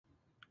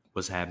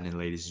What's happening,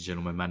 ladies and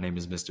gentlemen? My name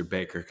is Mr.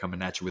 Baker,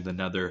 coming at you with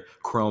another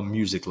Chrome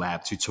Music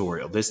Lab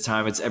tutorial. This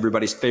time it's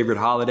everybody's favorite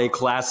holiday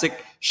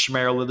classic,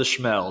 Schmerl of the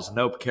Schmells.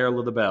 Nope, Carol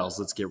of the Bells.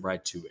 Let's get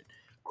right to it.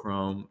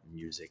 Chrome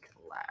Music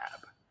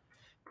Lab.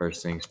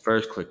 First things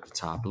first, click the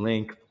top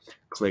link.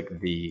 Click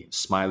the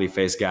smiley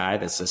face guy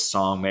that says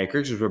Song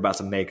Maker, because we're about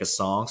to make a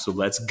song, so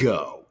let's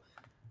go.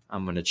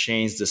 I'm going to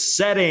change the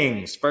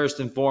settings first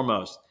and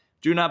foremost.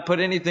 Do not put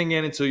anything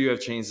in until you have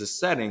changed the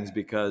settings,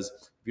 because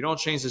if you don't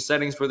change the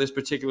settings for this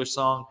particular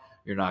song,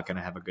 you're not going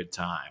to have a good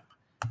time.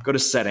 Go to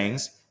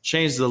settings,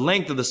 change the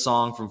length of the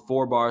song from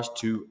 4 bars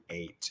to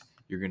 8.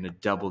 You're going to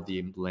double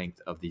the length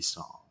of the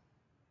song.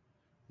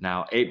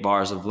 Now, 8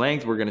 bars of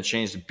length, we're going to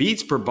change the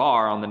beats per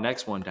bar on the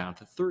next one down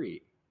to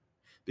 3.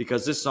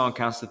 Because this song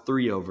counts to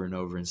 3 over and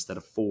over instead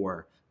of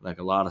 4, like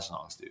a lot of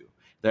songs do.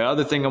 The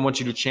other thing I want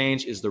you to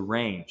change is the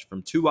range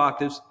from 2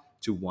 octaves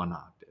to 1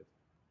 octave.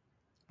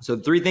 So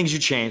the 3 things you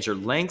change are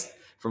length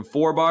from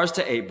 4 bars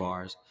to 8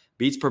 bars,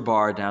 beats per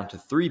bar down to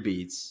 3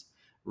 beats,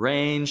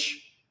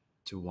 range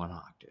to 1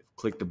 octave.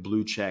 Click the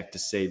blue check to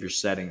save your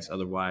settings.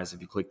 Otherwise,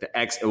 if you click the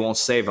X, it won't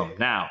save them.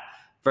 Now,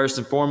 first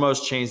and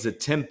foremost, change the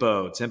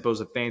tempo. Tempo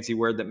is a fancy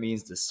word that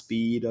means the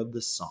speed of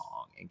the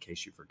song, in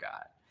case you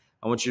forgot.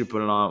 I want you to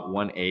put it on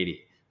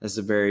 180. That's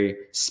a very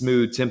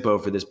smooth tempo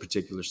for this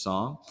particular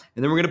song.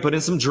 And then we're going to put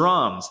in some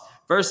drums.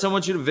 First, I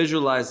want you to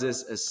visualize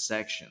this as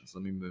sections.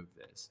 Let me move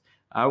this.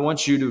 I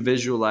want you to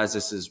visualize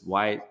this as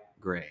white,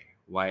 gray,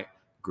 white,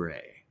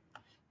 gray.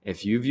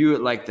 If you view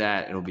it like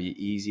that, it'll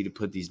be easy to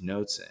put these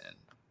notes in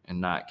and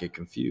not get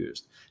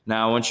confused.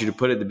 Now, I want you to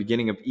put at the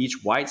beginning of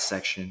each white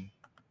section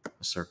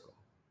a circle.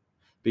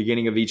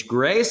 Beginning of each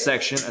gray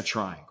section, a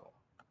triangle.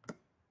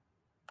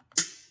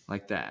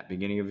 Like that.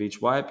 Beginning of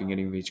each white,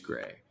 beginning of each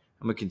gray.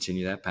 I'm going to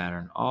continue that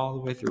pattern all the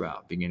way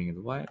throughout. Beginning of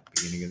the white,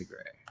 beginning of the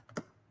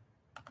gray.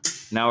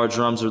 Now our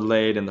drums are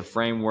laid and the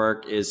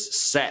framework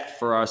is set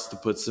for us to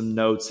put some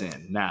notes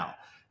in. Now,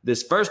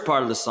 this first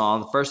part of the song,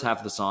 the first half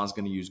of the song is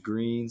going to use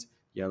greens,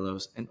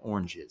 yellows, and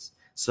oranges.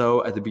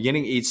 So at the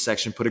beginning of each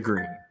section, put a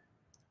green.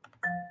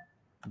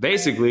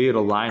 Basically,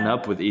 it'll line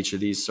up with each of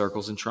these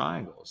circles and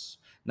triangles.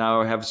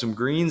 Now I have some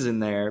greens in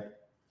there.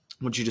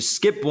 I want you to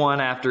skip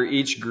one after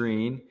each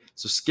green.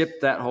 So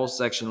skip that whole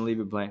section and leave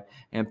it blank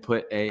and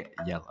put a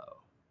yellow.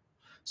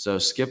 So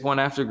skip one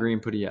after green,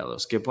 put a yellow.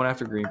 Skip one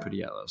after green, put a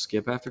yellow.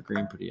 Skip after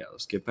green, put a yellow.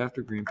 Skip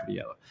after green, put a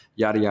yellow.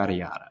 Yada, yada,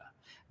 yada.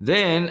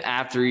 Then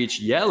after each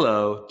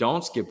yellow,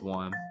 don't skip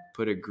one,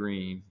 put a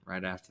green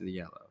right after the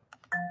yellow.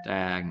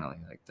 Diagonally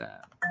like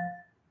that.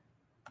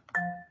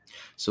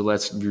 So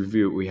let's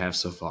review what we have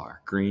so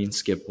far. Green,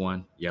 skip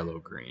 1, yellow,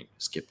 green,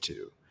 skip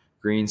 2.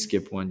 Green,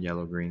 skip 1,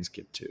 yellow, green,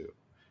 skip 2.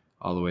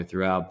 All the way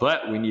throughout.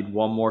 But we need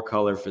one more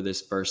color for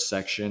this first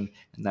section,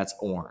 and that's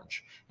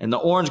orange. And the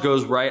orange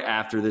goes right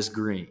after this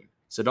green.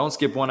 So don't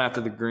skip one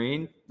after the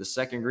green, the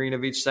second green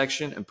of each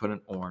section, and put an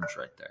orange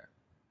right there.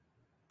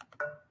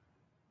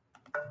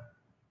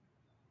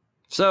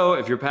 So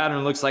if your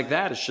pattern looks like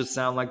that, it should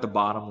sound like the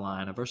bottom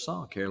line of our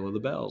song, Carol of the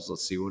Bells.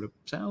 Let's see what it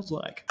sounds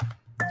like.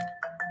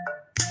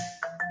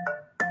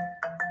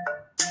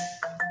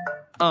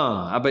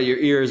 I bet your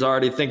ear is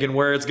already thinking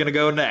where it's going to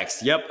go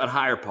next. Yep, a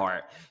higher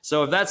part.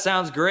 So if that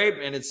sounds great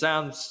and it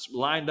sounds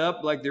lined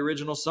up like the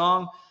original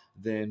song,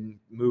 then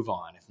move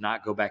on. If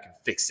not, go back and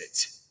fix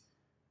it.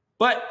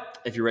 But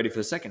if you're ready for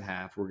the second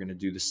half, we're going to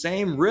do the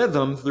same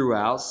rhythm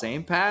throughout,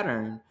 same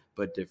pattern,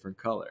 but different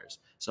colors.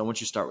 So I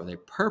want you to start with a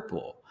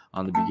purple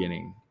on the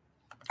beginning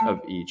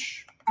of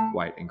each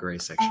white and gray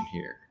section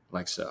here,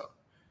 like so.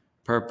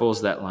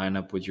 Purples that line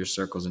up with your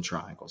circles and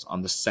triangles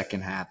on the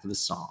second half of the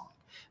song.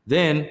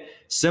 Then,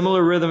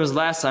 similar rhythm as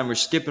last time, we're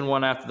skipping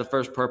one after the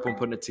first purple and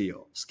putting a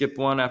teal. Skip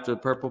one after the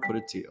purple, put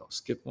a teal.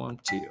 Skip one,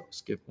 teal.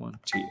 Skip one,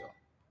 teal.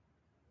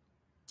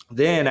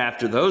 Then,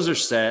 after those are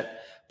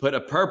set, put a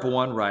purple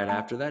one right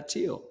after that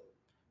teal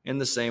in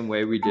the same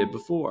way we did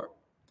before,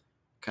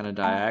 kind of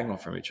diagonal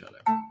from each other.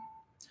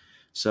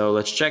 So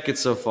let's check it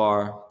so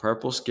far.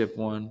 Purple, skip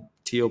 1,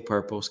 teal,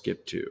 purple,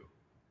 skip 2.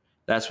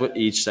 That's what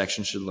each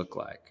section should look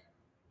like.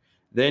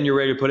 Then you're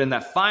ready to put in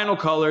that final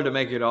color to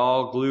make it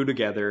all glue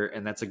together,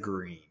 and that's a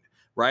green.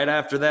 Right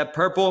after that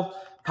purple,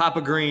 pop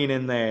a green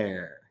in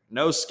there.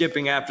 No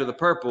skipping after the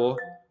purple.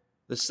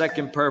 The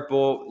second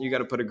purple, you got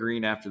to put a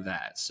green after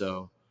that.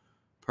 So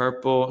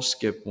purple,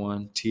 skip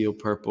 1, teal,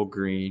 purple,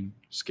 green,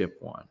 skip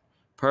 1.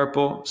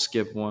 Purple,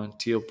 skip 1,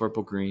 teal,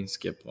 purple, green,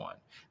 skip 1.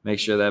 Make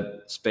sure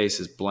that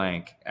space is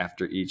blank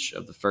after each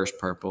of the first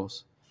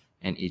purples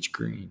and each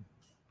green.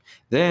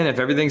 Then if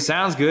everything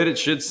sounds good, it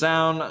should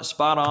sound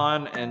spot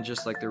on and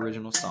just like the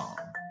original song.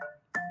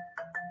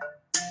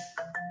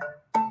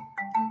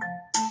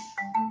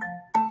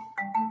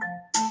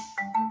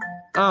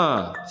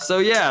 So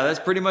yeah, that's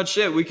pretty much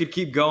it. We could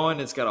keep going.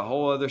 It's got a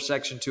whole other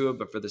section to it,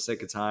 but for the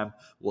sake of time,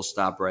 we'll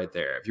stop right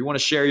there. If you want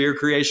to share your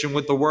creation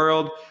with the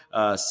world,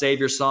 save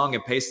your song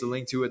and paste the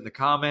link to it in the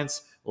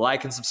comments.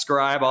 Like and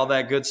subscribe, all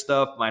that good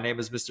stuff. My name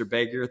is Mr.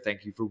 Baker.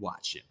 Thank you for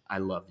watching. I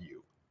love you.